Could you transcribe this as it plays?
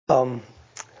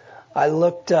I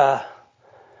looked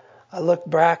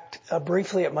back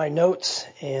briefly at my notes,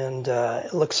 and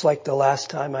it looks like the last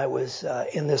time I was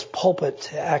in this pulpit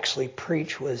to actually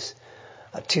preach was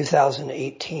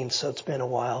 2018, so it's been a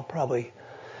while, probably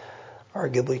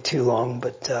arguably too long,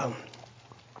 but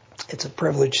it's a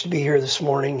privilege to be here this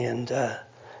morning and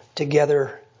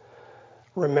together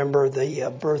remember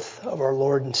the birth of our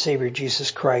Lord and Savior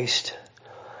Jesus Christ.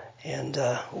 And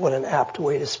what an apt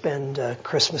way to spend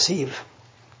Christmas Eve.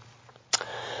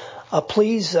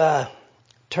 Please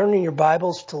turn in your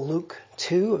Bibles to Luke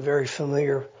 2, a very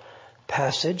familiar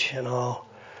passage, and I'll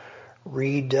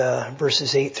read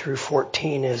verses 8 through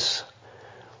 14 as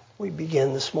we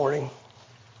begin this morning.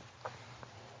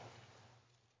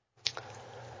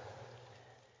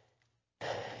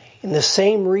 In the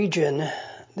same region,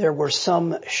 there were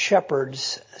some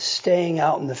shepherds staying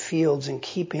out in the fields and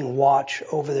keeping watch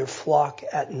over their flock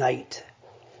at night.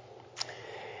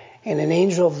 And an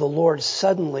angel of the Lord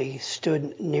suddenly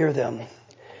stood near them,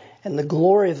 and the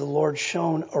glory of the Lord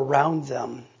shone around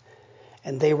them,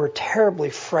 and they were terribly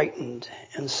frightened.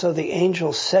 And so the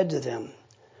angel said to them,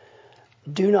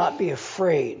 "Do not be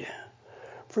afraid,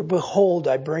 for behold,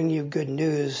 I bring you good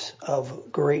news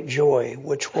of great joy,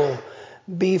 which will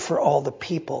be for all the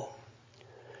people.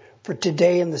 For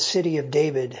today in the city of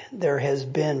David there has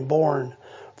been born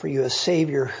for you a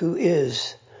Savior who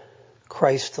is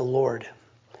Christ the Lord.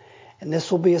 And this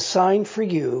will be a sign for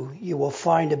you. You will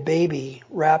find a baby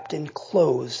wrapped in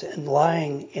clothes and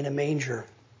lying in a manger."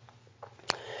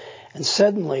 And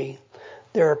suddenly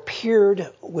there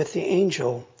appeared with the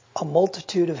angel a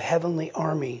multitude of heavenly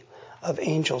army of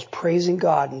angels praising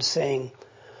God and saying,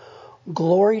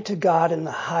 "Glory to God in the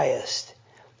highest,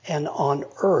 and on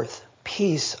earth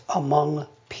peace among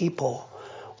people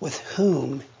with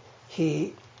whom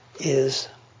he is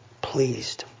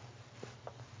pleased.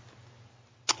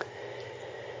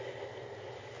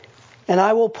 And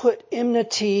I will put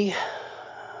enmity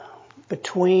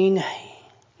between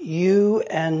you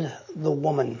and the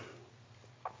woman,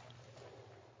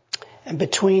 and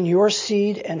between your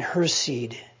seed and her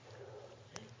seed.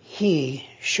 He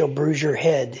shall bruise your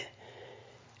head,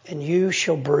 and you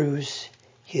shall bruise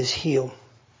his heel."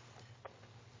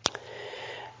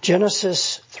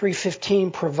 Genesis 3:15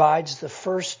 provides the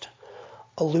first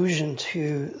allusion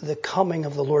to the coming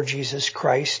of the Lord Jesus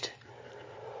Christ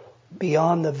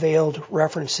beyond the veiled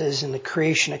references in the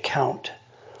creation account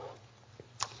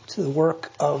to the work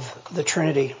of the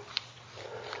Trinity.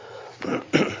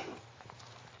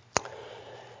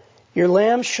 "Your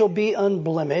lamb shall be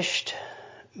unblemished,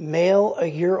 male a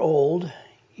year old.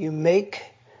 You may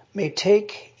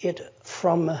take it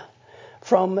from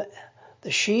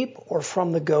the sheep or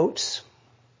from the goats.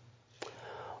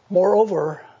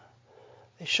 Moreover,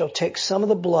 they shall take some of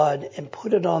the blood and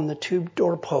put it on the two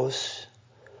doorposts,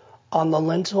 on the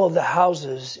lintel of the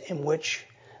houses in which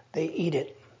they eat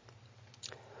it.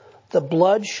 The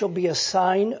blood shall be a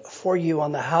sign for you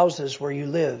on the houses where you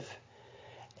live.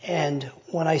 And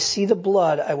when I see the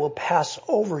blood, I will pass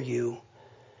over you,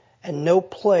 and no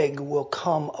plague will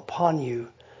come upon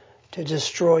you to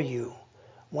destroy you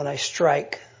when I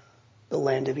strike the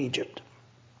land of Egypt."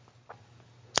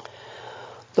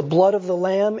 The blood of the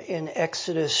Lamb in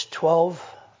Exodus 12,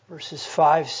 verses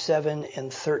 5, 7,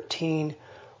 and 13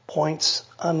 points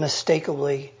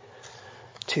unmistakably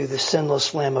to the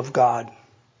sinless Lamb of God.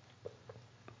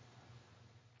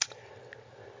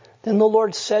 Then the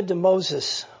Lord said to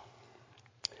Moses,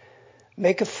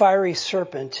 "Make a fiery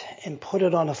serpent and put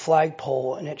it on a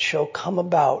flagpole, and it shall come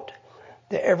about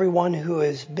that everyone who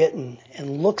is bitten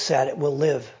and looks at it will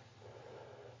live."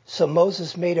 So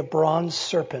Moses made a bronze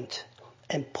serpent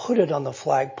and put it on the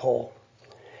flagpole.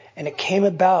 And it came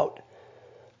about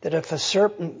that if a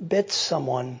serpent bit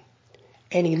someone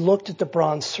and he looked at the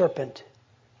bronze serpent,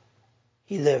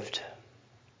 he lived.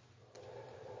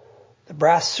 The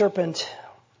brass serpent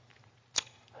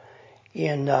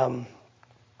in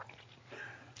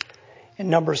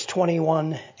Numbers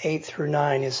 21, 8 through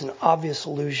 9 is an obvious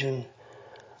allusion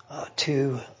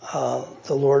to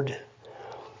the Lord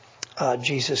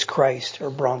Jesus Christ, or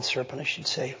bronze serpent, I should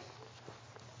say.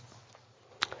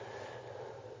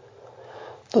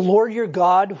 "The Lord your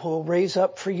God will raise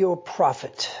up for you a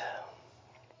prophet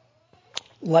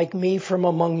like me from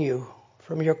among you,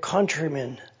 from your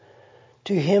countrymen.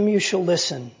 To him you shall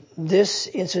listen. This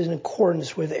is in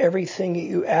accordance with everything that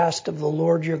you asked of the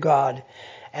Lord your God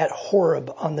at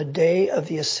Horeb on the day of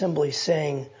the assembly,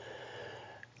 saying,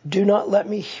 'Do not let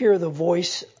me hear the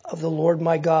voice of the Lord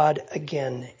my God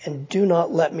again, and do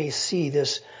not let me see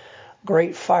this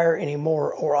great fire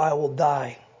anymore, or I will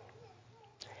die.'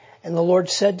 And the Lord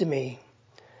said to me,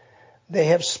 They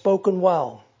have spoken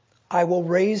well. I will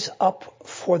raise up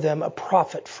for them a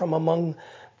prophet from among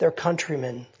their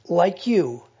countrymen, like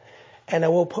you, and I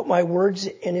will put my words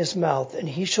in his mouth, and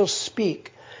he shall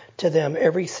speak to them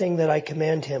everything that I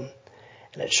command him.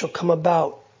 And it shall come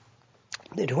about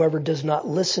that whoever does not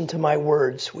listen to my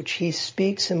words, which he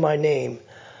speaks in my name,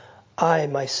 I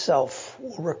myself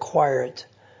will require it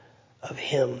of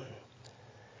him.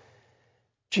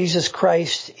 Jesus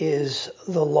Christ is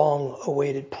the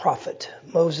long-awaited prophet.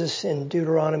 Moses in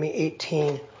Deuteronomy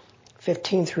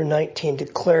 18:15 through 19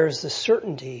 declares the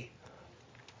certainty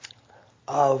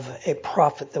of a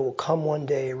prophet that will come one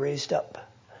day raised up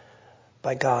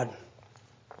by God.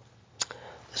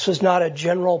 This was not a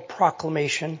general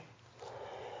proclamation,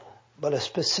 but a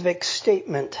specific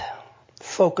statement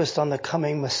focused on the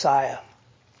coming Messiah.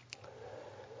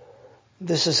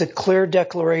 This is a clear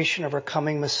declaration of our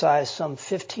coming Messiah some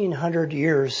 1,500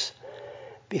 years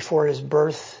before his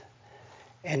birth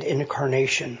and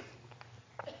incarnation.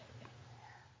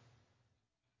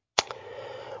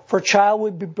 For a child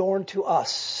will be born to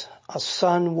us, a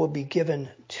son will be given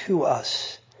to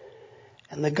us,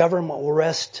 and the government will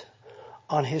rest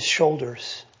on his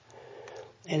shoulders.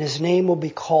 And his name will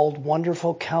be called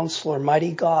Wonderful Counselor,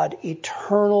 Mighty God,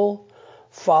 Eternal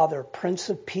Father, Prince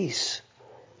of Peace.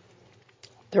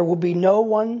 There will be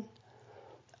no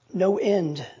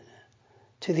end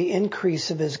to the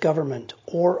increase of his government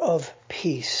or of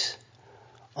peace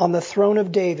on the throne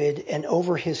of David and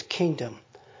over his kingdom,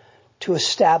 to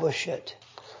establish it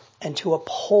and to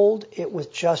uphold it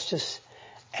with justice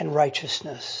and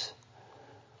righteousness.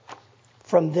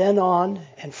 From then on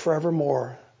and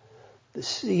forevermore, the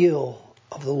seal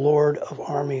of the Lord of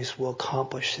armies will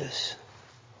accomplish this.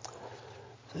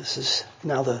 This is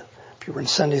now if you were in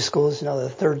Sunday school, this is now the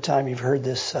third time you've heard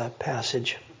this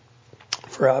passage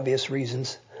for obvious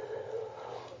reasons.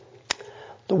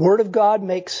 The Word of God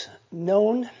makes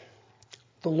known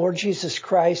the Lord Jesus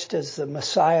Christ as the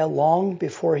Messiah long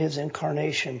before his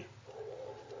incarnation.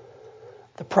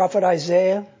 The prophet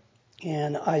Isaiah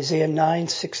in Isaiah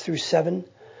 9:6 through 7,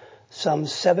 some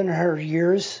 700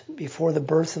 years before the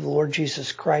birth of the Lord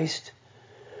Jesus Christ,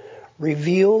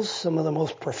 reveals some of the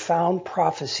most profound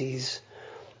prophecies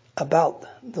about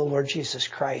the Lord Jesus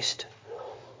Christ.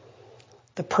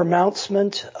 The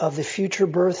pronouncement of the future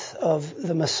birth of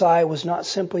the Messiah was not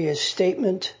simply a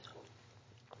statement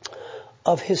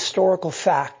of historical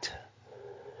fact,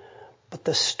 but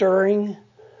the stirring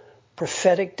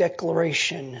prophetic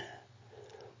declaration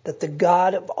that the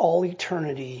God of all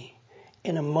eternity,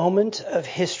 in a moment of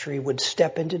history, would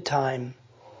step into time,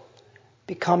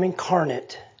 become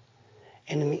incarnate,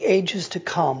 and in the ages to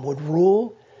come would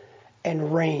rule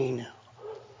and reign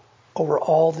over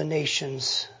all the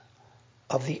nations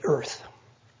of the earth.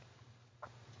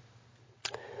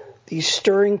 These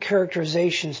stirring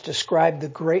characterizations describe the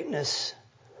greatness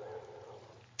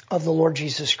of the Lord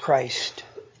Jesus Christ,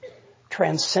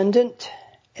 transcendent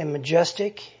and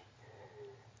majestic,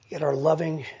 yet our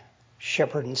loving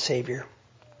shepherd and Savior.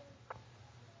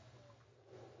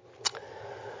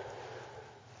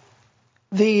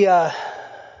 The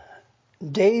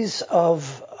days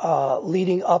of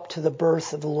leading up to the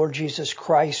birth of the Lord Jesus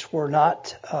Christ were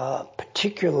not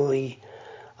particularly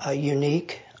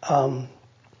unique. In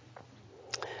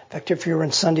fact, if you were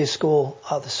in Sunday school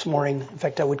this morning, in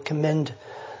fact, I would commend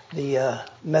the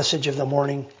message of the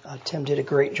morning. Tim did a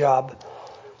great job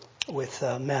with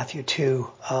Matthew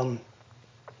 2.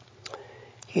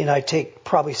 He and I take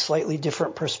probably slightly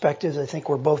different perspectives. I think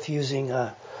we're both using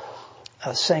a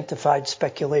sanctified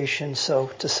speculation, so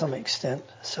to some extent.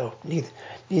 So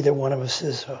neither one of us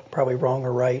is probably wrong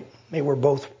or right. Maybe we're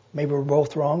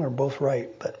both wrong or both right.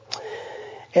 But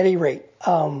at any rate,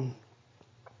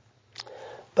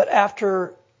 but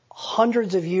after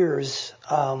hundreds of years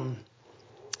and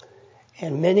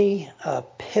many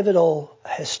pivotal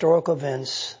historical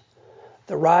events,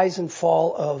 the rise and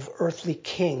fall of earthly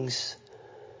kings,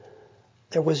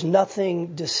 there was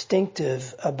nothing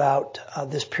distinctive about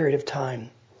this period of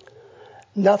time.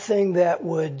 Nothing that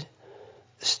would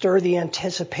stir the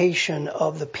anticipation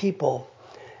of the people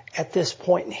at this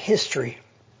point in history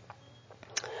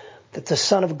that the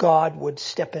Son of God would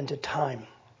step into time.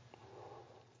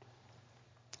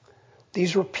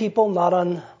 These were people not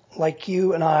unlike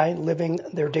you and I, living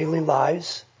their daily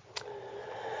lives.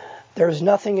 There is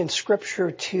nothing in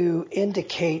Scripture to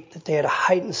indicate that they had a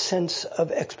heightened sense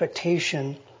of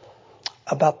expectation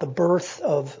about the birth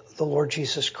of the Lord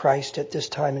Jesus Christ at this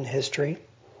time in history.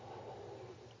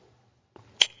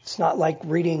 It's not like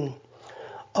reading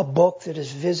a book that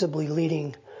is visibly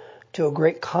leading to a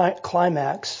great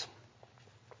climax.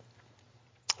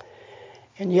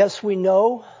 And yes, we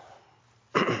know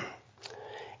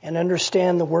and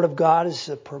understand the Word of God as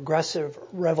a progressive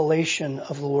revelation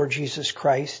of the Lord Jesus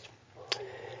Christ.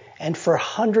 And for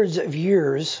hundreds of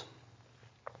years,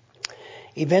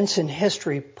 events in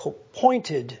history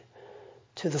pointed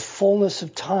to the fullness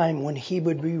of time when he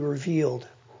would be revealed.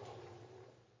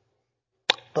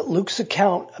 But Luke's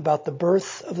account about the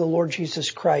birth of the Lord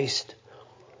Jesus Christ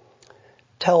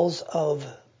tells of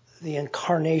the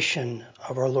incarnation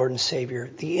of our Lord and Savior,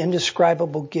 the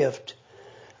indescribable gift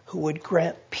who would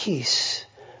grant peace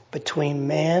between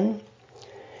man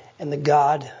and the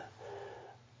God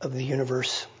of the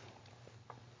universe.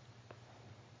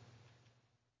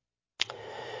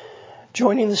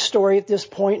 Joining the story at this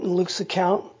point in Luke's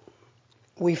account,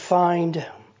 we find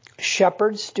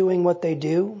shepherds doing what they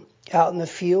do out in the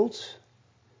fields,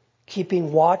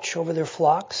 keeping watch over their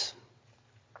flocks.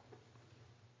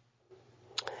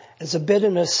 As a bit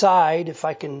of an aside, if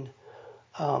I can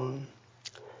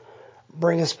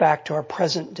bring us back to our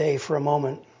present day for a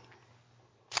moment,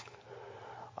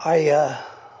 I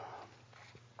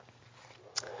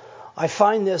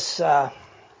find this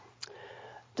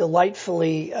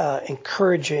delightfully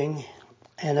encouraging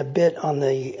and a bit on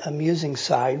the amusing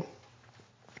side.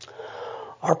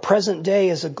 Our present day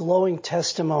is a glowing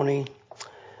testimony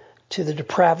to the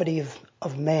depravity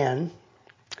of man,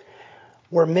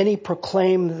 where many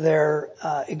proclaim their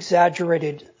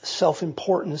exaggerated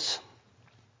self-importance,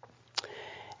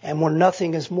 and where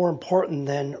nothing is more important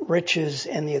than riches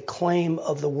and the acclaim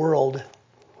of the world.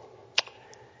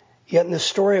 Yet in the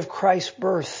story of Christ's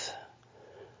birth,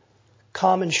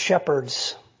 common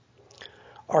shepherds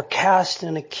are cast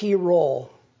in a key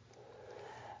role,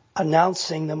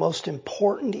 announcing the most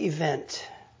important event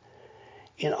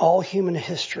in all human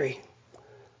history,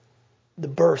 the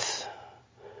birth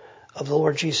of the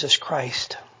Lord Jesus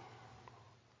Christ.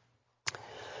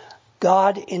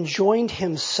 God enjoined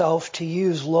himself to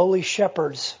use lowly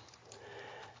shepherds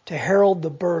to herald the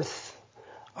birth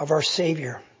of our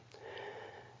Savior.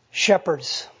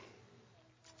 Shepherds,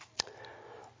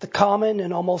 the common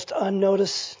and almost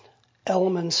unnoticed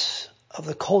elements of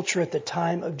the culture at the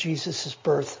time of Jesus'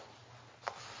 birth.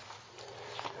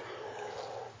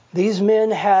 These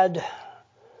men had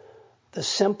the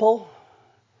simple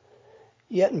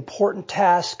yet important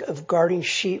task of guarding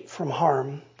sheep from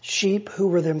harm, sheep who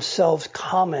were themselves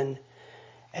common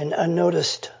and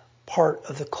unnoticed part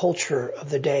of the culture of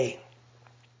the day.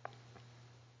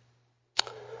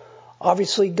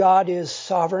 Obviously, God is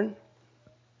sovereign,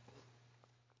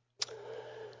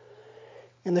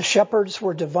 and the shepherds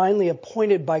were divinely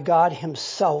appointed by God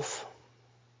himself.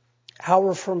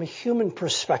 However, from a human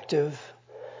perspective,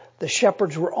 the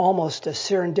shepherds were almost a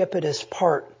serendipitous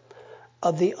part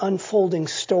of the unfolding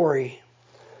story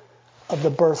of the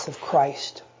birth of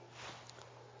Christ.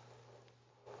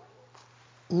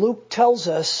 Luke tells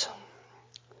us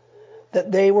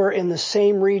that they were in the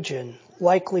same region,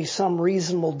 likely some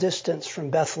reasonable distance from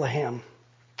Bethlehem.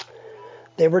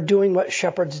 They were doing what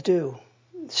shepherds do,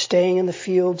 staying in the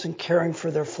fields and caring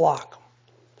for their flock.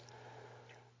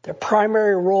 Their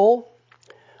primary role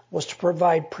was to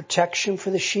provide protection for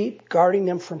the sheep, guarding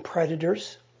them from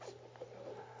predators.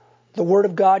 The Word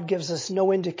of God gives us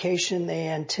no indication they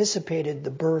anticipated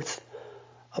the birth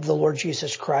of the Lord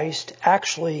Jesus Christ.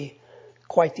 Actually,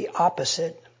 quite the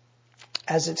opposite,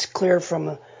 as it's clear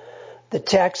from the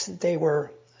text that they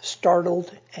were startled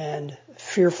and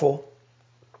fearful.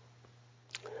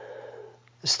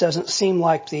 This doesn't seem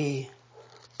like the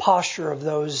posture of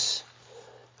those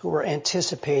who were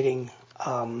anticipating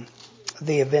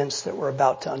the events that were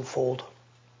about to unfold.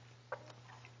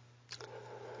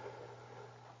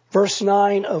 Verse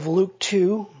 9 of Luke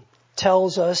 2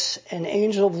 tells us, an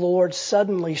angel of the Lord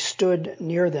suddenly stood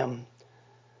near them.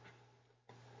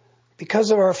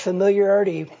 Because of our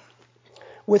familiarity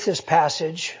with this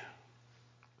passage,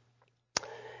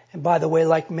 and by the way,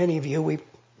 like many of you,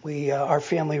 our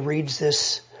family reads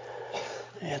this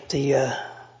at the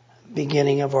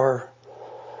beginning of our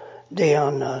day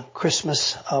on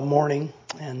Christmas morning,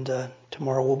 and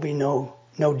tomorrow will be no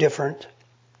different.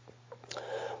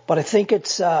 But I think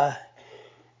it's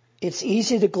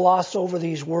easy to gloss over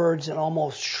these words and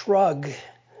almost shrug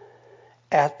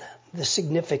at the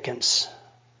significance.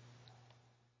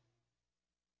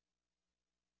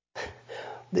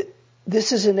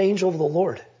 This is an angel of the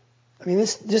Lord. I mean,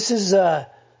 this is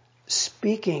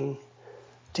speaking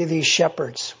to these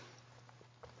shepherds.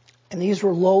 And these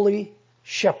were lowly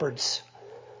shepherds.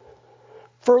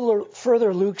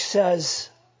 Further, Luke says,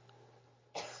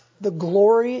 the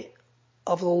glory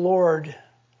of the Lord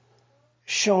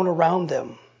shone around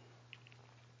them.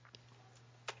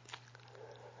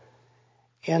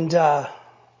 And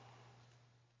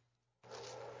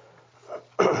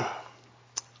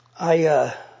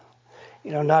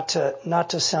Not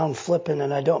to sound flippant,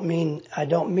 and I don't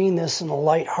mean this in a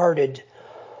lighthearted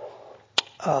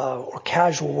or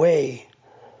casual way,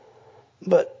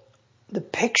 but the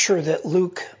picture that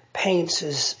Luke paints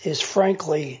is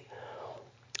frankly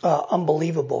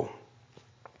unbelievable.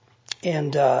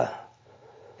 And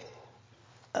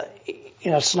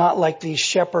it's not like these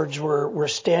shepherds were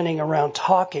standing around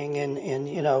talking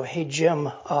and hey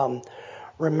Jim,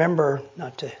 remember,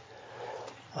 not to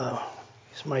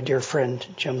he's my dear friend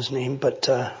Jim's name, but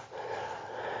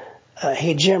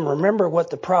hey Jim, remember what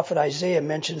the prophet Isaiah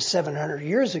mentioned 700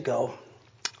 years ago.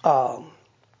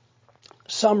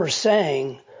 Some are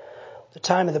saying the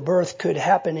time of the birth could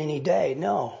happen any day.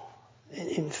 No.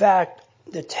 In fact,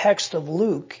 the text of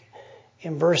Luke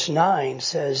in verse 9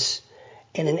 says,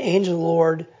 and an angel of the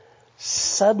Lord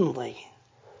suddenly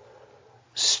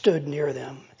stood near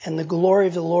them, and the glory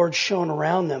of the Lord shone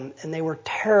around them, and they were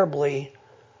terribly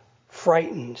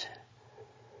frightened,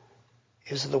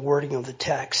 is the wording of the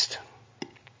text.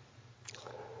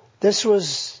 This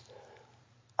was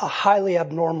a highly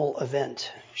abnormal event,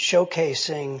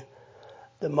 showcasing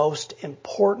the most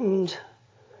important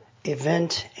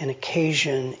event and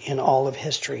occasion in all of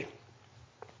history.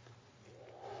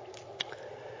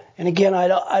 And again,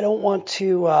 I don't want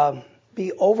to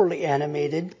be overly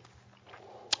animated,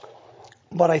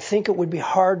 but I think it would be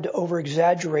hard to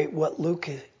over-exaggerate what Luke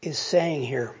is saying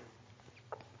here.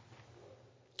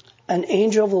 An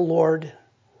angel of the Lord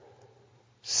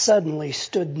suddenly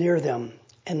stood near them,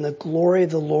 and the glory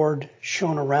of the Lord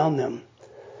shone around them.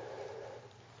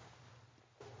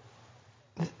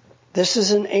 This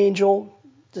is an angel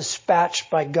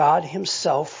dispatched by God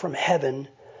himself from heaven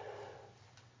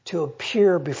to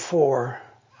appear before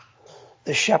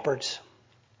the shepherds.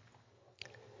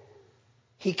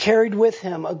 He carried with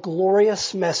him a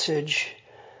glorious message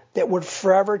that would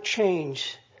forever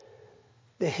change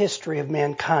the history of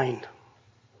mankind.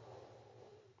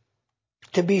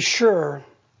 To be sure,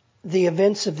 the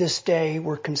events of this day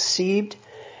were conceived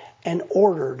and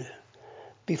ordered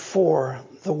before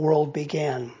the world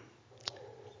began.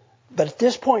 But at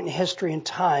this point in history and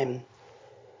time,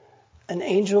 an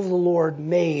angel of the Lord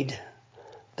made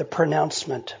the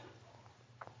pronouncement.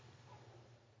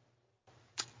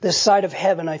 This side of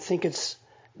heaven, I think it's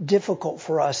difficult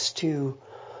for us to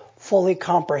fully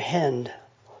comprehend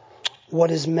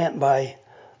what is meant by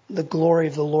the glory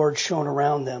of the Lord shone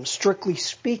around them. Strictly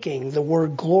speaking, the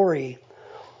word glory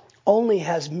only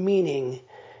has meaning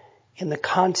in the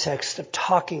context of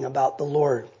talking about the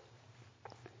Lord.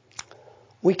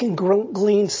 We can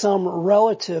glean some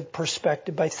relative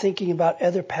perspective by thinking about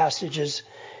other passages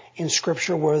in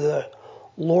Scripture where the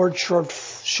Lord showed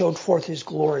forth his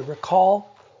glory.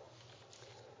 Recall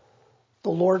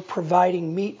the Lord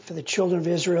providing meat for the children of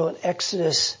Israel in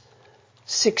Exodus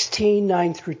 16,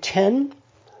 9 through 10,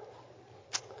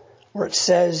 where it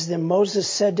says, Then Moses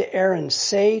said to Aaron,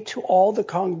 Say to all the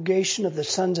congregation of the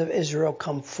sons of Israel,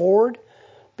 Come forward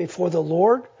before the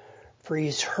Lord, for he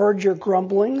has heard your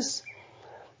grumblings.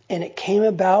 And it came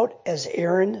about as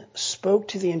Aaron spoke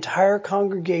to the entire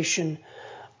congregation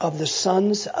of the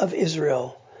sons of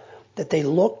Israel, that they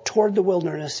looked toward the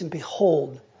wilderness, and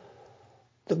behold,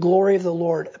 the glory of the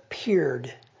Lord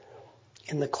appeared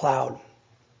in the cloud.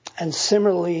 And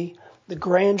similarly, the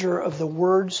grandeur of the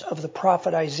words of the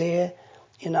prophet Isaiah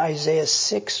in Isaiah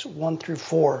 6, 1 through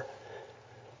 4.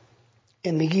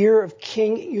 In the year of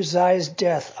King Uzziah's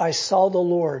death, I saw the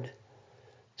Lord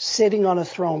sitting on a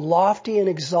throne, lofty and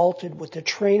exalted, with the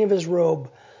train of his robe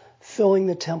filling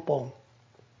the temple.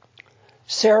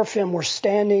 Seraphim were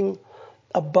standing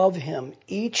above him,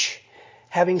 each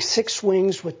having 6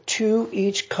 wings, with 2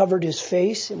 each covered his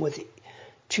face, and with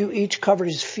 2 each covered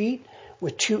his feet,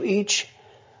 with 2 each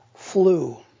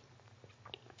flew.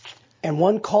 And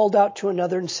one called out to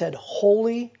another and said,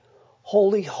 Holy,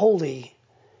 holy, holy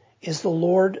is the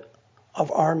Lord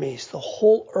of armies. The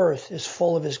whole earth is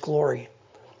full of his glory.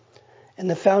 And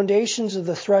the foundations of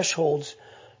the thresholds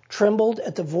trembled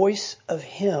at the voice of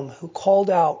him who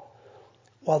called out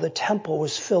while the temple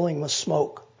was filling with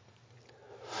smoke.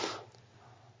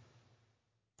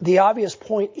 The obvious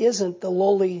point isn't the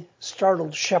lowly,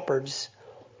 startled shepherds,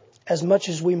 as much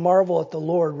as we marvel at the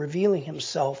Lord revealing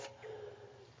himself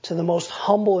to the most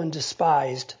humble and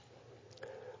despised.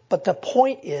 But the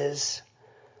point is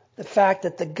the fact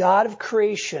that the God of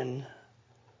creation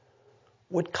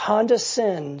would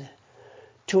condescend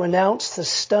to announce the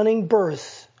stunning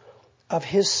birth of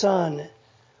his Son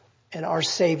and our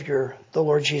Savior, the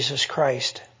Lord Jesus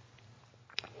Christ.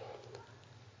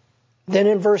 Then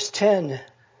in verse 10,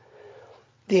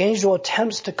 the angel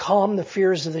attempts to calm the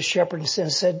fears of the shepherds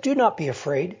and said, Do not be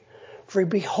afraid, For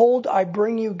behold, I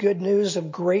bring you good news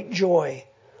of great joy,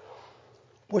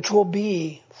 which will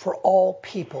be for all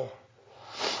people.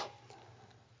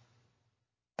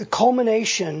 The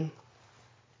culmination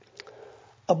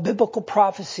of biblical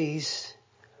prophecies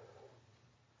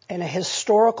and a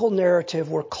historical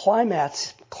narrative were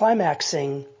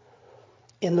climaxing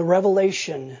in the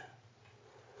revelation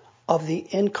of the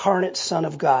incarnate Son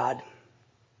of God.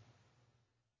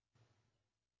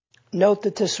 Note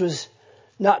that this was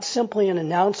not simply an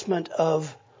announcement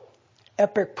of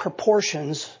epic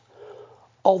proportions,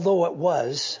 although it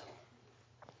was.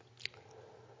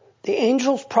 The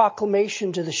angel's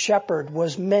proclamation to the shepherd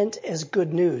was meant as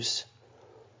good news.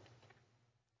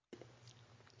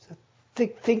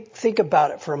 Think about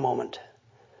it for a moment.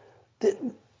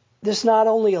 This not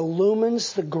only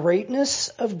illumines the greatness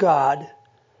of God,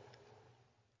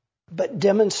 but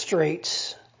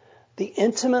demonstrates the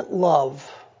intimate love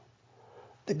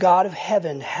the God of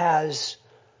heaven has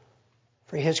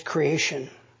for his creation.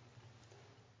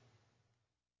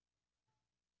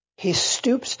 He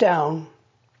stoops down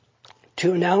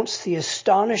to announce the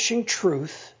astonishing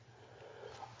truth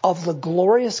of the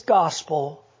glorious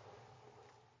gospel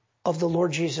of the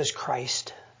Lord Jesus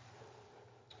Christ.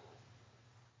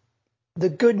 The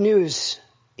good news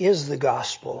is the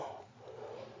gospel.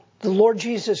 The Lord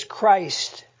Jesus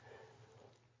Christ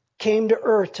came to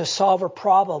earth to solve a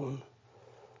problem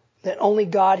that only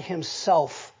God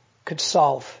himself could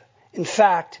solve. In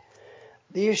fact,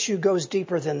 the issue goes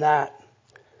deeper than that.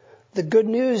 The good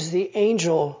news the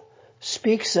angel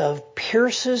speaks of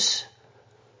pierces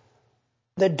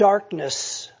the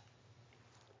darkness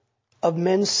of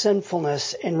men's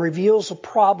sinfulness and reveals a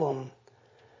problem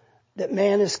that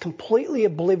man is completely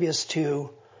oblivious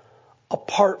to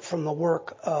apart from the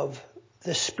work of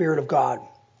the Spirit of God.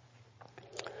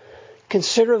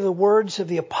 Consider the words of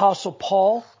the Apostle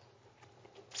Paul,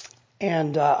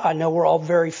 and I know we're all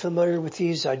very familiar with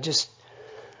these. I just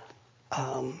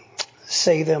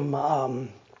say them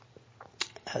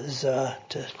as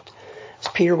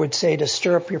Peter would say, to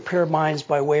stir up your pure minds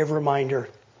by way of reminder.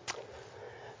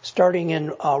 Starting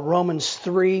in Romans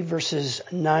 3, verses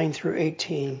 9 through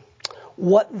 18.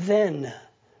 What then?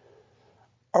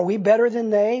 Are we better than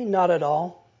they? Not at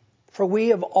all. For we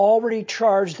have already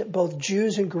charged that both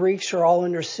Jews and Greeks are all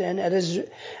under sin. As it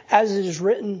is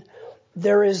written,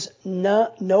 there is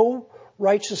no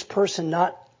righteous person,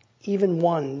 not even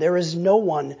one. There is no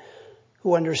one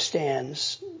who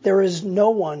understands. There is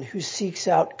no one who seeks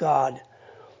out God.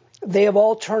 They have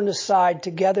all turned aside.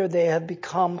 Together they have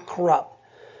become corrupt.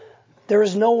 There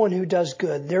is no one who does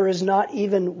good. There is not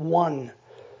even one.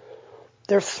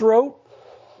 Their throat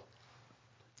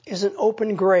is an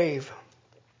open grave.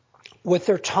 With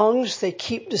their tongues they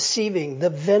keep deceiving. The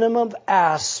venom of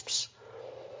asps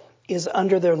is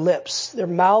under their lips. Their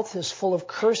mouth is full of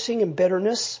cursing and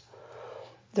bitterness.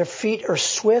 Their feet are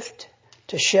swift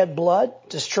to shed blood.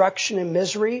 Destruction and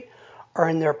misery are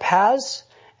in their paths,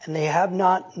 and they have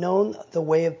not known the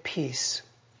way of peace.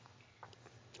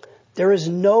 There is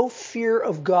no fear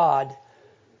of God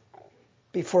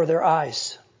before their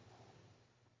eyes.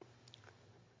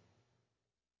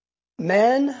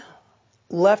 Man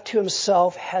left to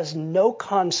himself has no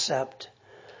concept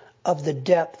of the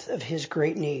depth of his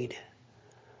great need,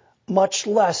 much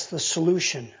less the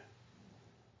solution,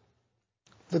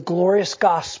 the glorious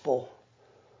gospel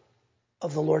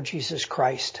of the Lord Jesus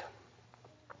Christ.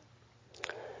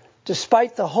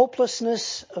 Despite the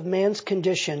hopelessness of man's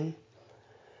condition,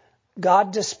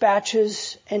 God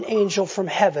dispatches an angel from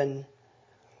heaven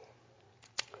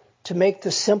to make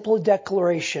the simple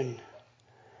declaration,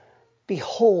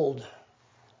 behold,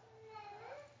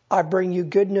 I bring you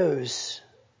good news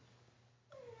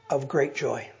of great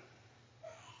joy.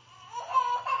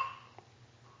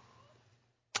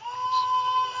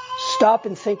 Stop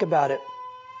and think about it.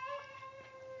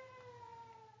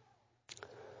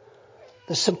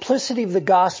 The simplicity of the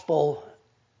gospel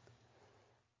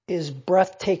is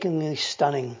breathtakingly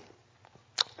stunning.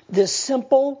 This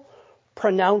simple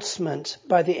pronouncement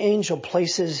by the angel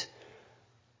places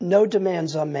no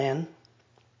demands on man,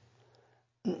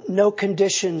 no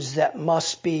conditions that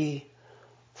must be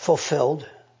fulfilled,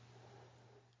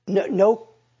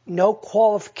 no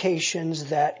qualifications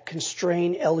that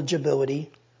constrain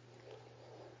eligibility.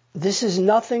 This is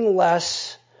nothing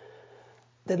less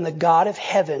than the God of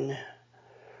heaven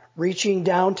reaching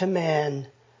down to man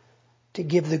to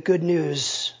give the good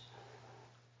news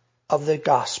of the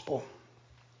gospel.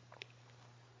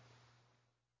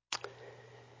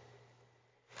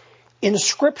 In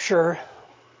Scripture,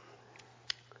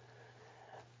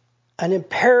 an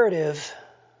imperative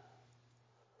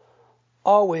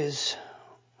always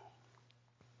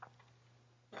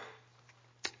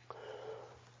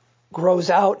grows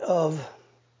out of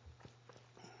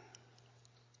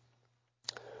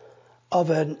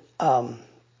an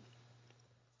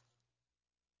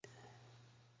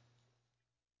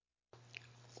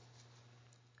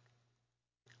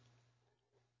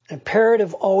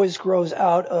imperative always grows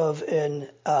out of an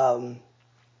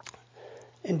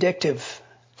indicative.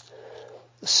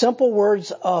 The simple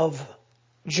words of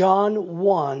John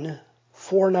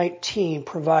 1:4-19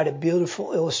 provide a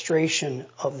beautiful illustration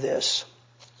of this.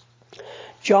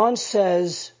 John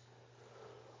says,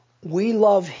 "We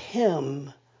love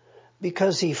him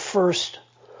because he first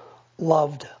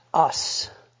loved us."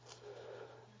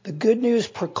 The good news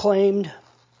proclaimed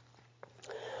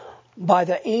by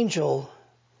the angel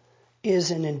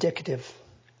is an indicative.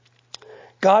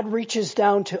 God reaches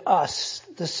down to us.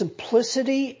 The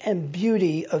simplicity and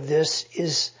beauty of this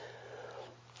is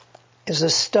a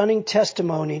stunning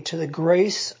testimony to the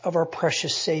grace of our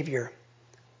precious Savior.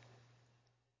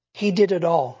 He did it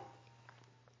all.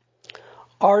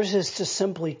 Ours is to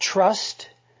simply trust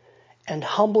and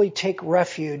humbly take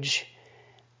refuge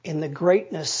in the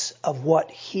greatness of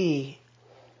what He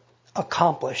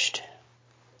accomplished.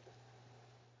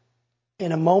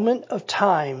 In a moment of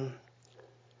time,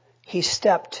 He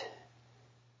stepped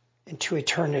into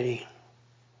eternity.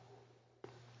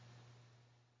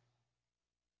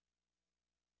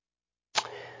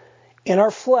 In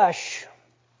our flesh,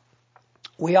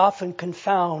 we often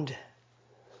confound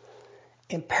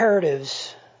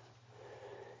imperatives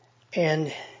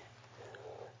and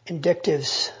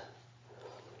indicatives,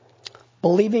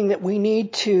 believing that we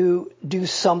need to do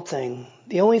something.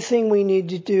 The only thing we need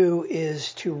to do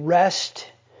is to rest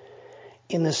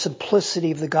in the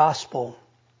simplicity of the gospel.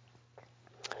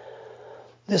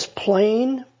 This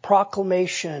plain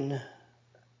proclamation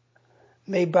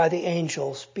made by the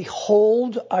angels,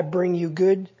 "Behold, I bring you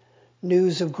good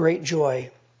news of great joy."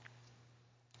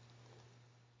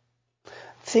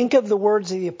 Think of the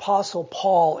words of the Apostle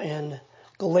Paul in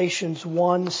Galatians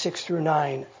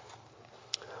 1:6-9.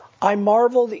 "I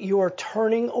marvel that you are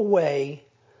turning away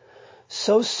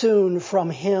so soon from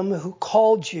him who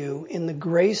called you in the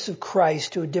grace of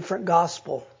Christ to a different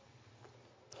gospel,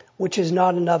 which is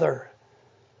not another.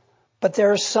 But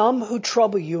there are some who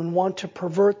trouble you and want to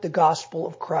pervert the gospel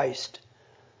of Christ.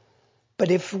 But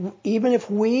even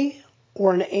if we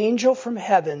or an angel from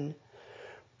heaven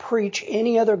preach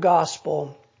any other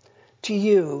gospel to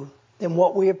you than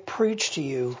what we have preached to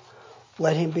you,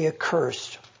 let him be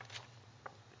accursed."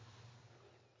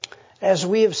 As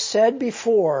we have said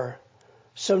before,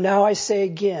 so now I say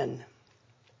again,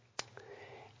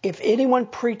 if anyone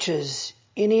preaches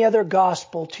any other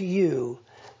gospel to you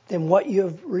than what you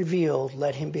have revealed,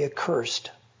 let him be accursed.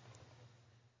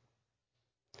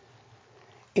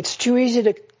 It's too easy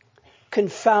to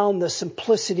confound the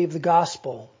simplicity of the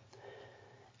gospel.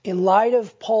 In light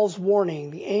of Paul's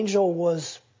warning, the angel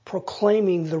was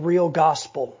proclaiming the real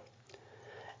gospel.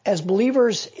 As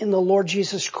believers in the Lord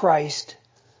Jesus Christ,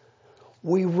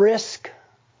 we risk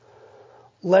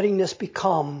letting this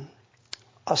become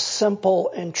a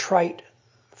simple and trite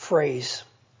phrase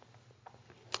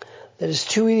that is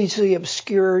too easily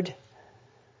obscured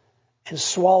and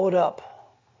swallowed up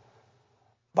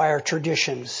by our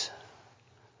traditions.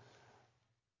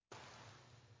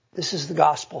 This is the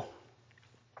gospel.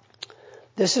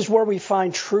 This is where we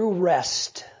find true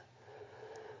rest.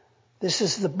 This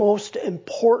is the most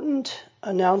important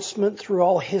announcement through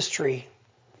all history.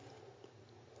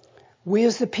 We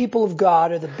as the people of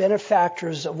God are the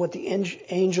benefactors of what the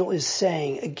angel is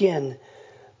saying. Again,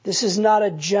 this is not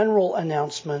a general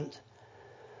announcement.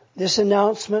 This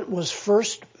announcement was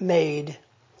first made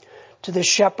to the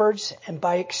shepherds and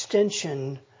by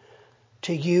extension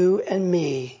to you and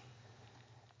me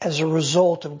as a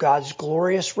result of God's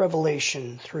glorious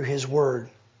revelation through His Word.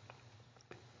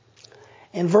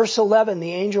 In verse 11,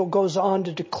 the angel goes on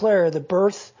to declare the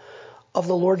birth of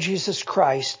the Lord Jesus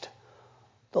Christ,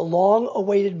 the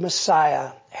long-awaited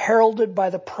Messiah, heralded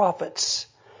by the prophets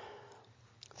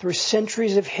through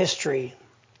centuries of history.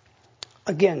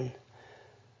 Again,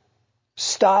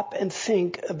 stop and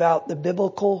think about the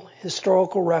biblical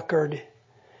historical record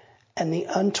and the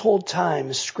untold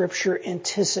times Scripture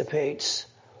anticipates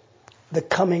the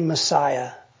coming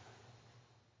Messiah.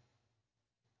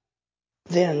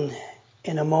 Then,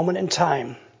 in a moment in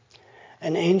time,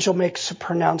 an angel makes a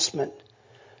pronouncement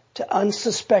to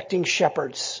unsuspecting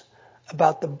shepherds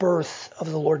about the birth of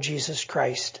the Lord Jesus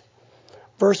Christ.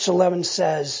 Verse 11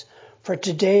 says, "For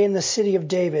today in the city of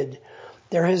David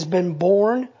there has been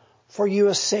born for you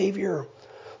a Savior,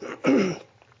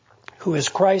 who is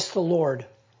Christ the Lord."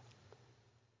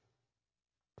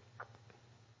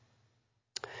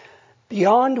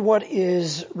 Beyond what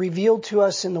is revealed to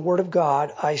us in the Word of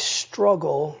God, I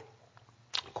struggle,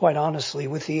 quite honestly,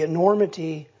 with the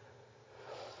enormity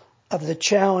of the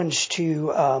challenge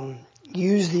to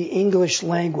use the English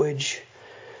language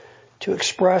to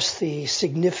express the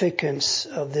significance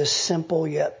of this simple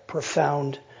yet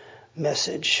profound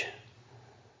message.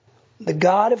 The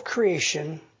God of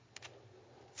creation,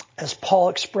 as Paul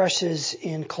expresses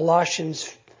in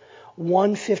Colossians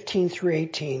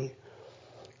 1:15-18,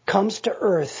 comes to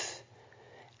earth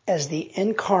as the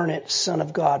incarnate Son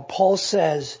of God. Paul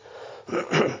says,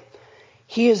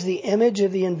 He is the image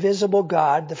of the invisible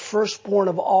God, the firstborn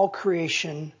of all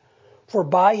creation, for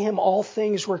by him all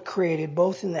things were created,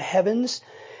 both in the heavens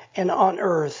and on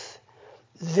earth,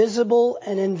 visible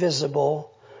and invisible,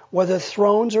 whether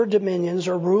thrones or dominions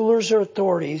or rulers or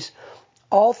authorities,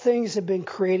 all things have been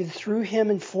created through him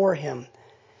and for him.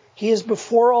 He is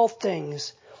before all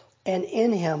things, and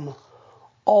in him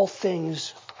all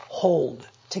things hold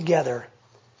together.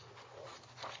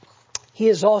 He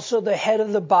is also the head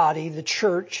of the body, the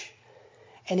church,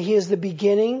 and he is the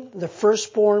beginning, the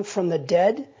firstborn from the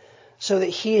dead, so that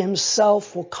he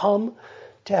himself will come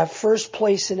to have first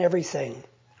place in everything.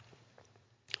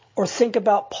 Or think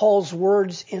about Paul's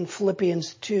words in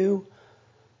Philippians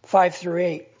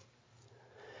 2:5-8.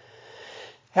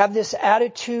 Have this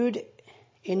attitude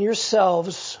in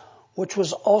yourselves, which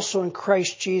was also in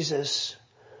Christ Jesus,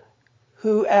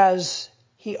 who, as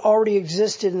he already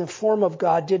existed in the form of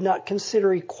God, did not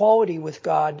consider equality with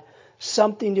God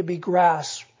something to be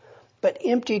grasped, but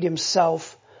emptied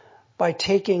himself by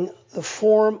taking the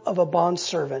form of a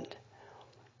bondservant,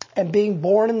 and being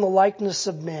born in the likeness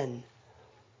of men,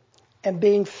 and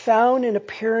being found in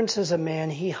appearance as a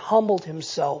man, he humbled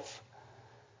himself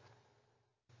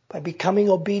by becoming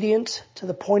obedient to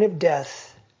the point of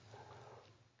death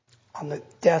on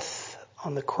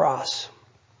the cross.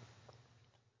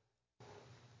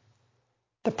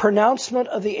 The pronouncement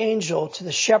of the angel to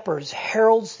the shepherds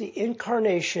heralds the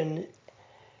incarnation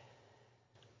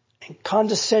and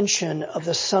condescension of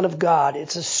the Son of God.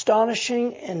 It's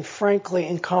astonishing and frankly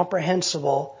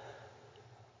incomprehensible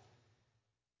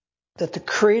that the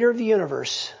creator of the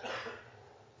universe,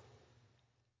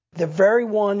 the very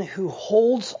one who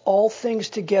holds all things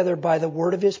together by the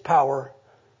word of his power,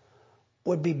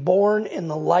 would be born in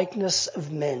the likeness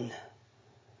of men.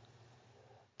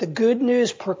 The good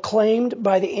news proclaimed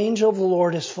by the angel of the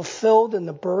Lord is fulfilled in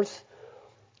the birth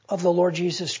of the Lord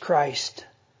Jesus Christ.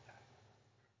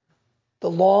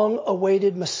 The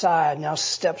long-awaited Messiah now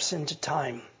steps into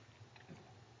time.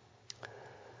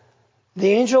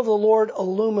 The angel of the Lord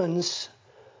illumines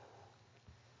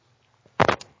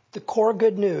the core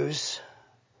good news,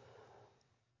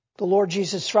 the Lord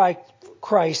Jesus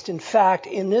Christ. In fact,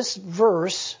 in this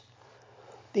verse,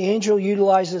 the angel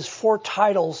utilizes 4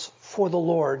 titles for the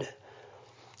Lord.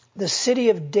 The city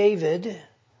of David,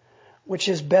 which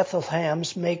is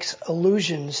Bethlehem's, makes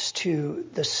allusions to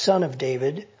the Son of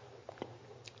David.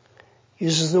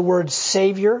 Uses the word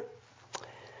Savior,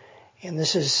 and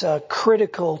this is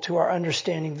critical to our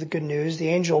understanding of the good news. The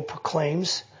angel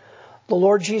proclaims, the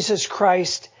Lord Jesus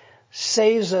Christ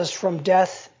saves us from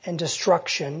death and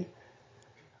destruction.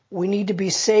 We need to be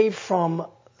saved from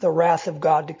the wrath of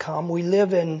God to come. We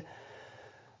live in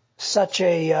such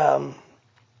a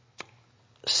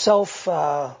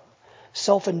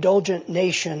self-indulgent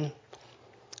nation.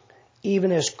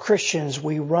 Even as Christians,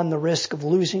 we run the risk of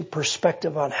losing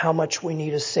perspective on how much we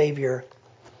need a Savior.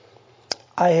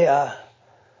 I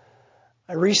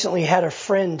recently had a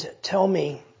friend tell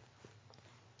me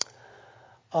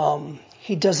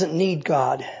he doesn't need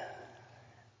God.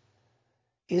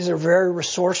 He's a very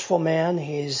resourceful man.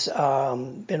 He's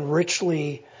been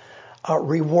richly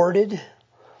rewarded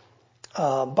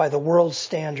by the world's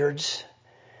standards,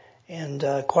 and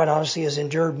quite honestly has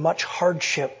endured much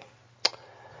hardship.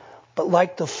 But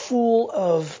like the fool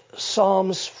of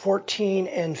Psalms 14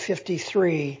 and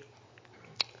 53,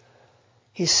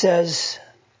 he says,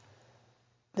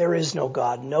 there is no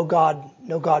God, no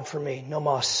God for me, no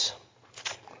mas.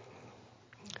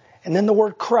 And then the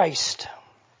word Christ,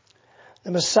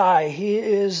 the Messiah, he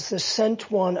is the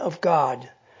sent one of God.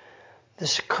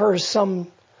 This occurs some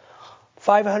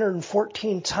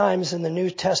 514 times in the New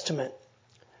Testament.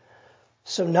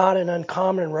 So not an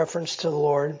uncommon reference to the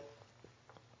Lord.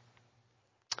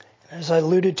 As I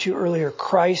alluded to earlier,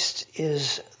 Christ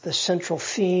is the central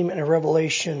theme and a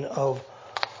revelation of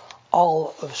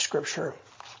all of Scripture.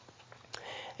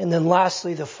 And then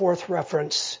lastly, the 4th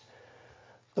reference,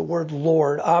 the word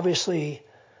Lord. Obviously,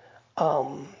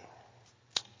 the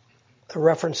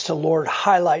reference to Lord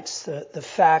highlights the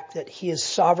fact that he is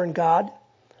sovereign God,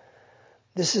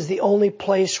 This is the only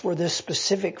place where this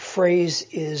specific phrase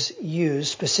is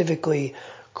used, specifically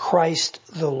Christ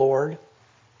the Lord.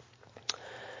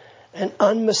 An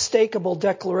unmistakable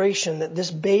declaration that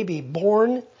this baby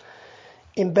born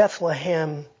in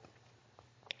Bethlehem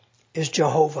is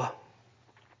Jehovah.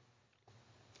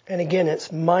 And again,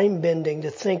 it's mind-bending to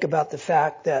think about the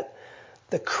fact that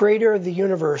the creator of the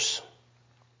universe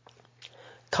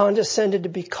condescended to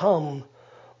become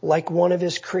like one of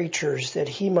his creatures that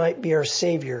he might be our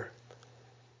Savior.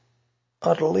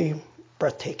 Utterly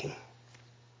breathtaking.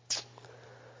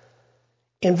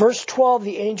 In verse 12,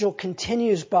 the angel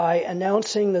continues by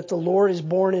announcing that the Lord is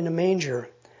born in a manger.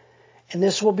 And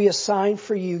this will be a sign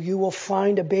for you. You will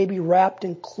find a baby wrapped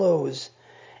in clothes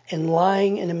and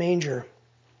lying in a manger.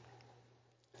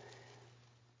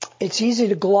 It's easy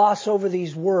to gloss over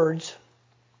these words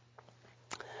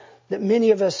that many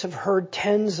of us have heard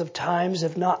tens of times,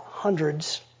 if not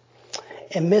hundreds,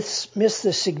 and miss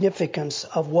the significance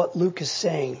of what Luke is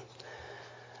saying.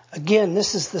 Again,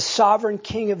 this is the sovereign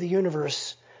King of the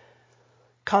universe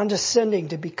condescending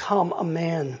to become a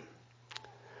man.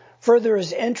 Further,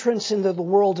 his entrance into the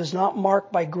world is not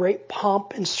marked by great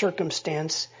pomp and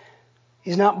circumstance.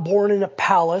 He's not born in a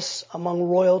palace among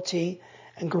royalty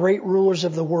and great rulers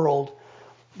of the world,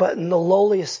 but in the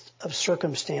lowliest of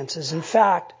circumstances. In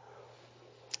fact,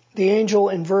 the angel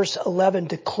in verse 11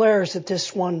 declares that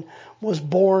this one was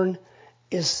born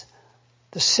is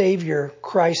the Savior,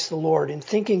 Christ the Lord. And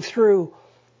thinking through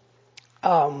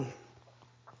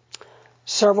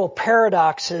several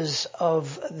paradoxes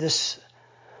of this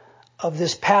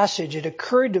passage, it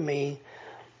occurred to me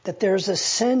that there's a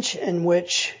sense in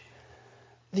which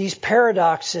these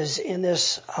paradoxes in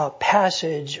this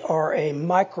passage are a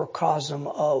microcosm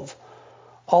of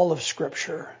all of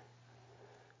Scripture.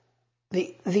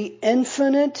 The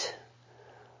infinite,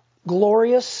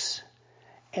 glorious,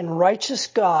 and righteous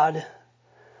God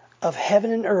of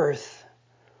heaven and earth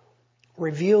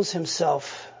reveals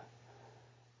himself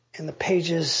in the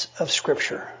pages of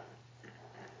Scripture.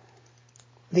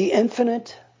 The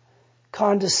infinite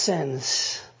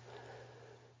condescends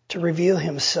to reveal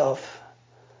himself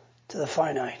to the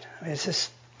finite. I mean, it's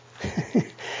just,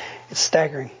 it's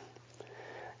staggering.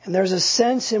 And there's a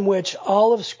sense in which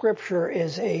all of Scripture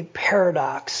is a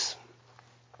paradox.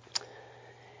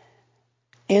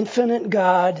 Infinite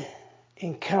God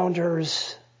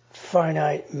encounters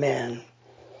finite man.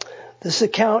 This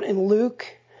account in Luke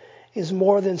is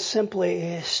more than simply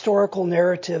a historical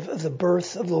narrative of the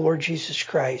birth of the Lord Jesus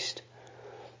Christ,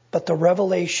 but the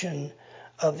revelation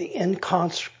of the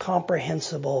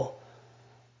incomprehensible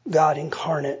God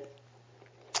incarnate.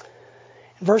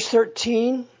 In verse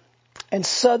 13, and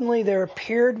suddenly there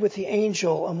appeared with the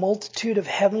angel a multitude of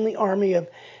heavenly army of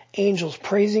angels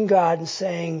praising God and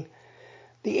saying,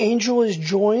 the angel is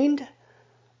joined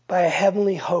by a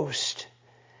heavenly host.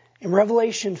 In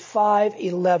Revelation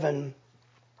 5:11,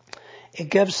 it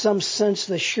gives some sense of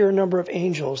the sheer number of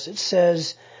angels. It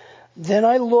says, then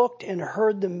I looked and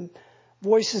heard the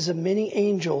voices of many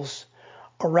angels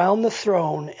around the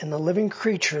throne and the living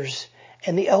creatures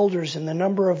and the elders, and the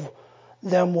number of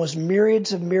them was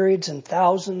myriads of myriads and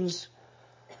thousands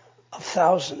of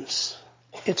thousands.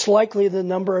 It's likely the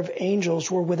number of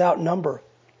angels were without number.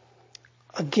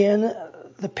 Again,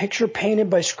 the picture painted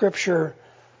by Scripture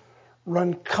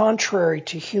run contrary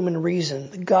to human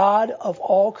reason. The God of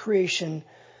all creation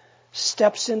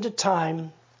steps into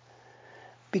time,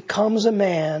 becomes a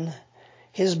man.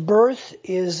 His birth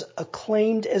is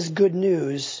acclaimed as good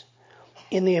news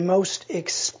in the most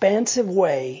expansive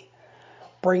way,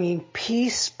 bringing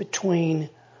peace between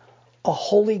a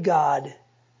holy God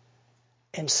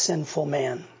and sinful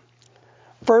man.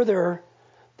 Further,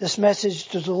 this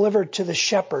message is delivered to the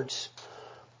shepherds,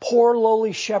 poor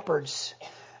lowly shepherds,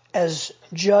 as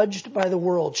judged by the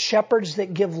world, shepherds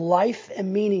that give life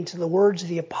and meaning to the words of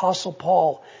the Apostle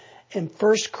Paul in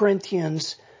 1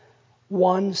 Corinthians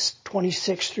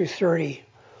 1:26 through 30.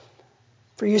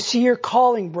 For you see your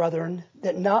calling, brethren,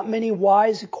 that not many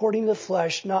wise according to the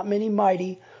flesh, not many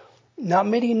mighty, not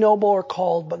many noble are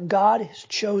called, but God has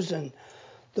chosen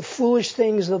the foolish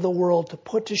things of the world to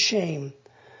put to shame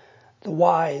the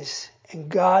wise, and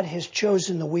God has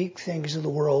chosen the weak things of the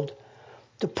world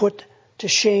to put to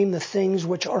shame the things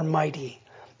which are mighty,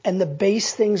 and the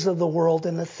base things of the world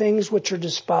and the things which are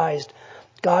despised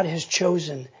God has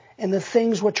chosen, and the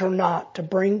things which are not, to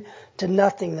bring to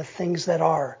nothing the things that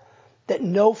are, that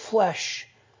no flesh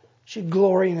should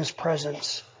glory in his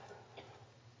presence.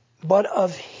 But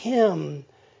of him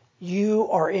you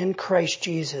are in Christ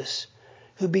Jesus,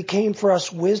 who became for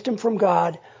us wisdom from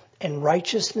God and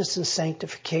righteousness and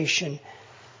sanctification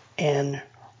and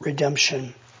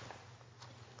redemption.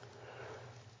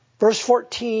 Verse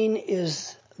 14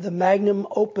 is the magnum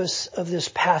opus of this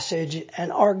passage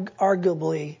and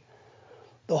arguably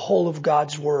the whole of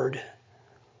God's word.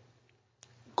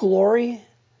 Glory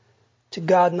to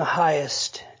God in the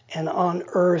highest, and on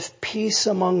earth peace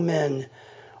among men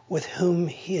with whom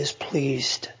he is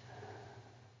pleased.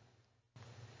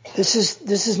 This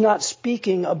is not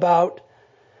speaking about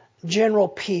general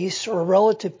peace or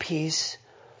relative peace,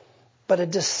 but a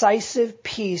decisive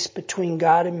peace between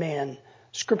God and man.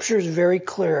 Scripture is very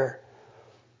clear.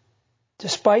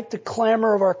 Despite the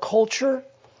clamor of our culture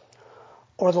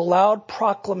or the loud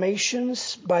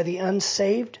proclamations by the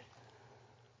unsaved,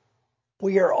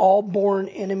 we are all born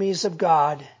enemies of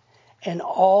God and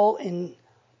all in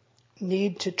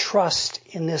need to trust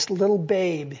in this little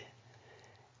babe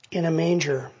in a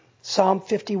manger. Psalm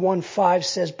 51:5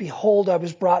 says, "Behold, I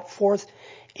was brought forth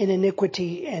in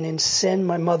iniquity, and in sin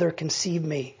my mother conceived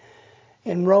me."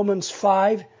 In Romans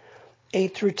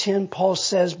 5:8-10, Paul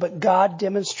says, "But God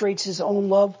demonstrates his own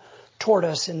love toward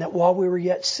us, in that while we were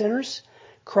yet sinners,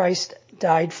 Christ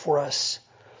died for us.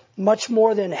 Much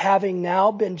more than having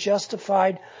now been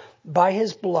justified by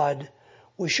his blood,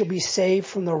 we shall be saved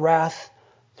from the wrath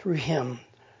through him.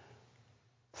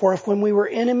 For if when we were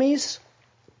enemies,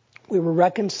 we were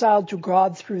reconciled to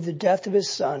God through the death of his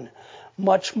Son,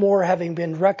 much more having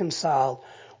been reconciled,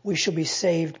 we shall be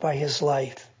saved by his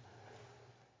life."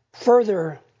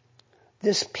 Further,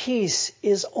 this peace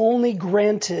is only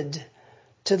granted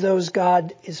to those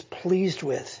God is pleased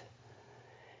with.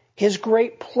 His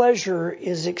great pleasure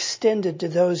is extended to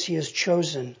those he has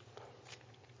chosen.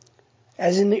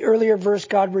 As in the earlier verse,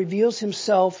 God reveals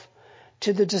himself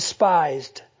to the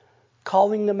despised,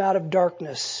 calling them out of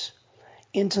darkness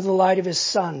into the light of his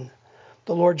Son,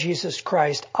 the Lord Jesus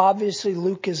Christ. Obviously,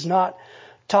 Luke is not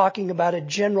talking about a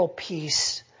general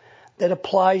peace that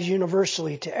applies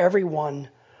universally to everyone,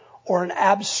 or an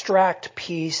abstract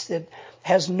peace that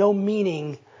has no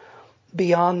meaning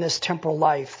beyond this temporal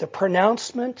life. The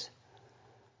pronouncement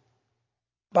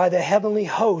by the heavenly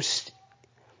host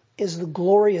is the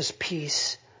glorious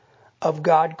peace of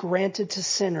God granted to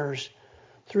sinners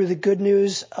through the good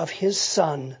news of his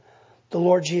Son, the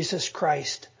Lord Jesus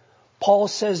Christ. Paul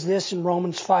says this in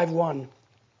Romans 5:1.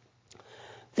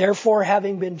 "Therefore,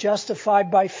 having been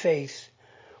justified by faith,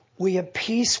 we have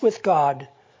peace with God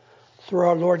through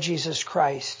our Lord Jesus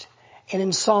Christ." And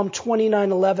in Psalm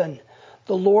 29:11,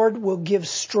 "The Lord will give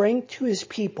strength to his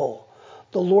people.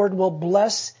 The Lord will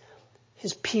bless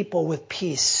his people with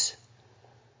peace."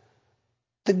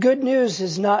 The good news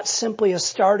is not simply a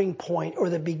starting point or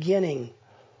the beginning,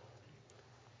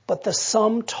 but the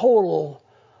sum total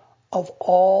of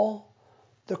all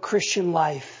the Christian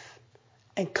life,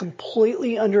 and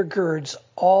completely undergirds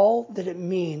all that it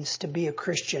means to be a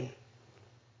Christian.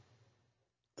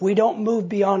 We don't move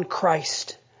beyond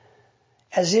Christ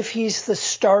as if he's the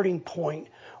starting point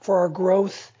for our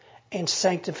growth and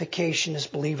sanctification as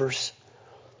believers,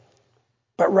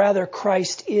 but rather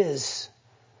Christ is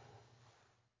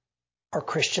our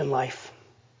Christian life.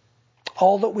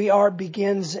 All that we are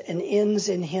begins and ends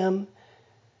in him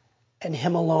and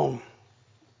him alone.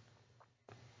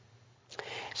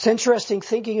 It's interesting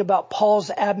thinking about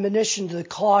Paul's admonition to the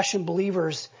Colossian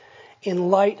believers in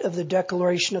light of the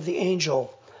declaration of the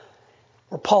angel,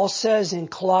 where Paul says in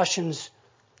Colossians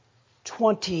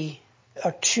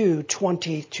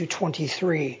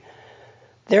 2:20-23,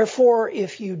 "Therefore,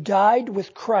 if you died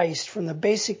with Christ from the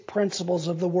basic principles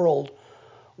of the world,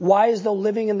 why, as though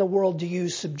living in the world, do you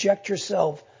subject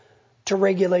yourself to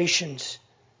regulations?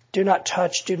 Do not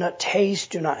touch, do not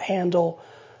taste, do not handle,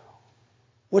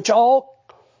 which all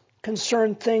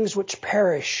concern things which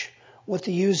perish with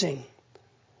the using,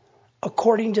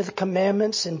 according to the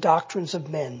commandments and doctrines of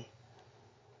men.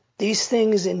 These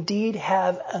things indeed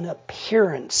have an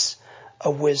appearance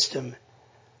of wisdom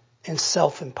and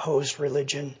self-imposed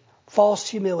religion, false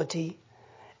humility,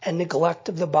 and neglect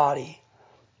of the body,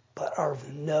 but are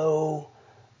of no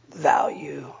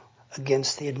value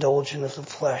against the indulgence of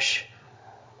the flesh."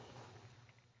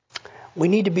 We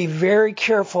need to be very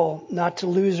careful not to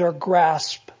lose our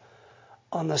grasp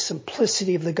on the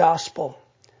simplicity of the gospel.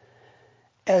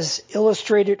 As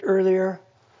illustrated earlier,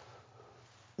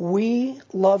 we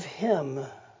love him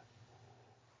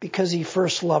because he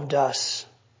first loved us.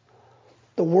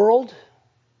 The world,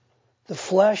 the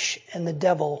flesh, and the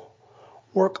devil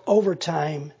work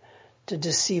overtime to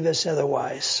deceive us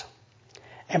otherwise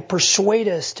and persuade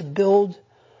us to build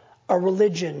a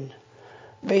religion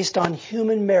based on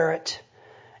human merit,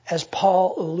 as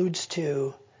Paul alludes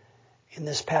to in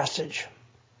this passage.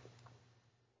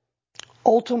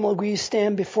 Ultimately, we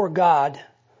stand before God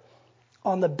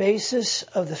on the basis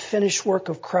of the finished work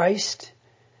of Christ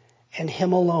and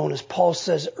Him alone, as Paul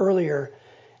says earlier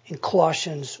in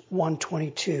Colossians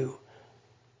 1:22,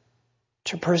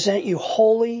 to present you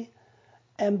holy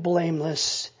and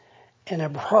blameless and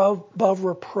above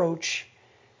reproach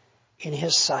in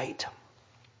His sight.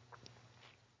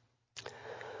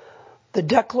 The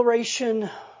declaration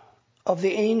of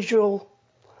the angel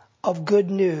of good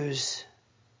news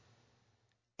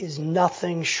is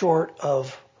nothing short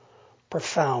of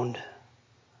profound.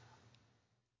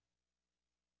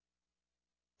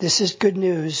 This is good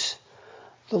news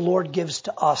the Lord gives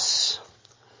to us.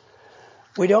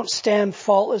 We don't stand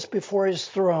faultless before His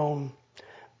throne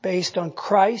based on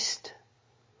Christ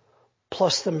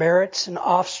plus the merits and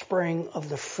offspring of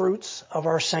the fruits of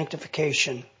our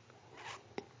sanctification.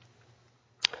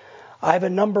 I have a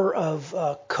number of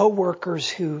co-workers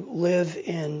who live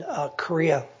in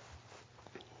Korea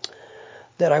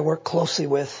that I work closely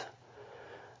with.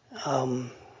 In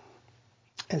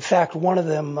fact, one of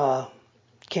them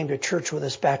came to church with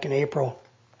us back in April.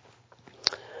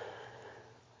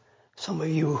 Some of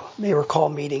you may recall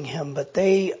meeting him, but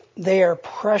they are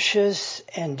precious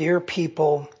and dear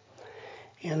people,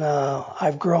 and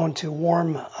I've grown to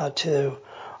warm to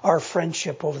our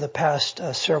friendship over the past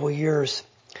several years.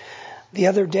 The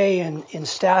other day in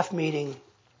staff meeting,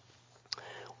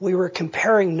 we were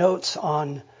comparing notes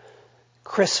on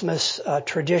Christmas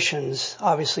traditions.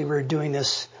 Obviously, we were doing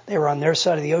this. They were on their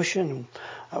side of the ocean, and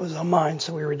I was on mine,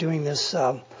 so we were doing this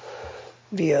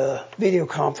via video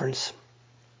conference.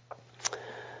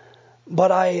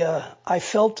 But I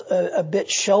felt a bit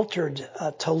sheltered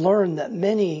to learn that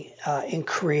many in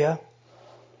Korea,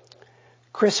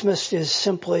 Christmas is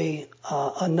simply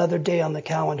another day on the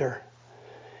calendar.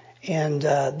 And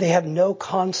they have no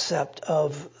concept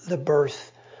of the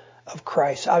birth of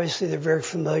Christ. Obviously, they're very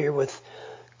familiar with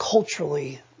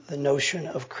culturally the notion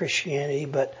of Christianity,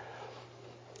 but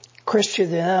Christmas to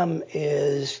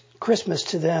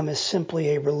them is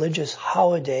simply a religious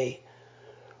holiday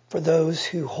for those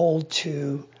who hold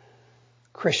to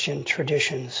Christian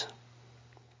traditions.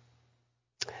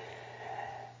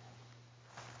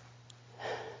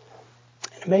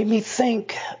 It made me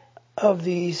think of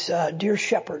these dear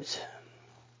shepherds,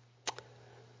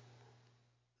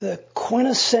 the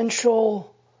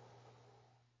quintessential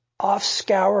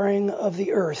offscouring of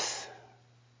the earth.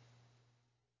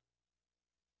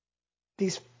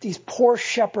 These poor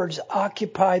shepherds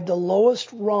occupied the lowest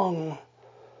rung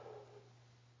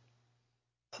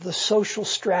of the social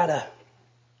strata.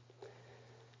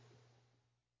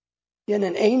 Yet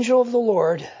an angel of the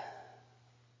Lord,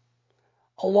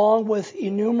 along with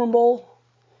innumerable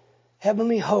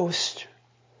heavenly hosts,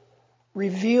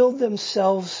 revealed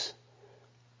themselves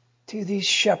to these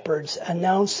shepherds,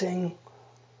 announcing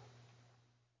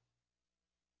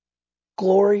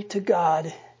glory to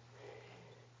God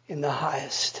in the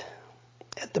highest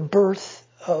at the birth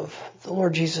of the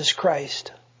Lord Jesus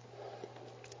Christ.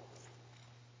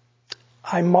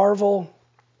 I marvel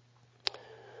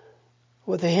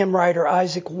with the hymn writer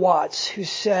Isaac Watts, who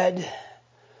said,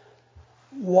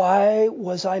 "Why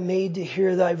was I made to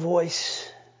hear thy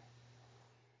voice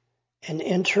and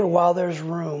enter while there's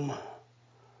room,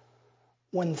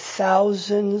 when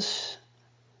thousands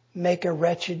make a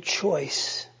wretched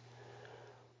choice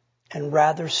and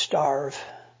rather starve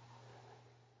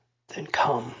than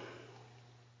come?"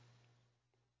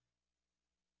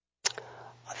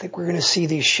 I think we're going to see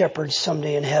these shepherds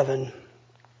someday in heaven.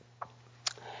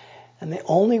 And the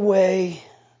only way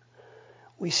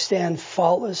we stand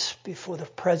faultless before the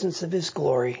presence of His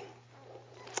glory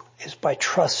is by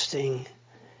trusting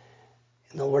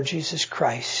in the Lord Jesus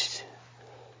Christ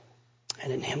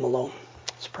and in Him alone.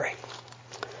 Let's pray.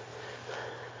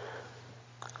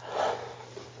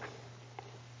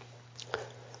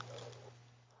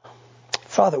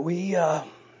 Father, we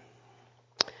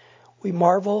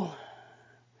marvel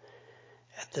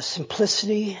at the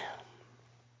simplicity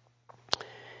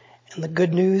and the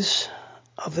good news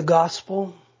of the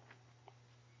gospel.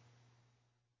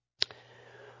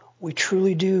 We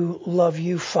truly do love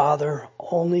you, Father,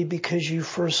 only because you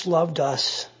first loved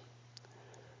us.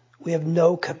 We have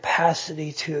no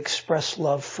capacity to express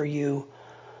love for you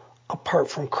apart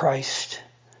from Christ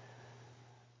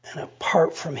and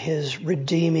apart from His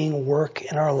redeeming work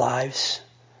in our lives.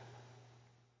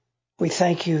 We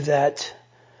thank you that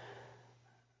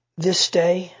this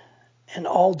day and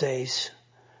all days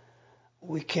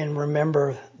we can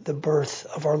remember the birth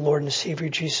of our Lord and Savior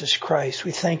Jesus Christ.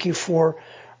 We thank you for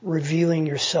revealing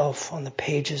yourself on the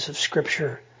pages of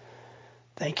Scripture.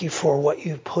 Thank you for what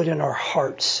you've put in our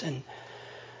hearts and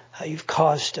how you've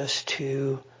caused us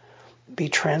to be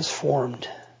transformed.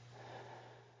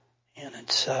 And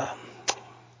it's,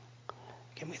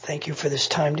 And we thank you for this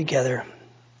time together.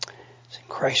 It's in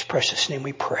Christ's precious name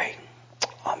we pray.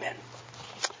 Amen.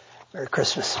 Merry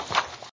Christmas.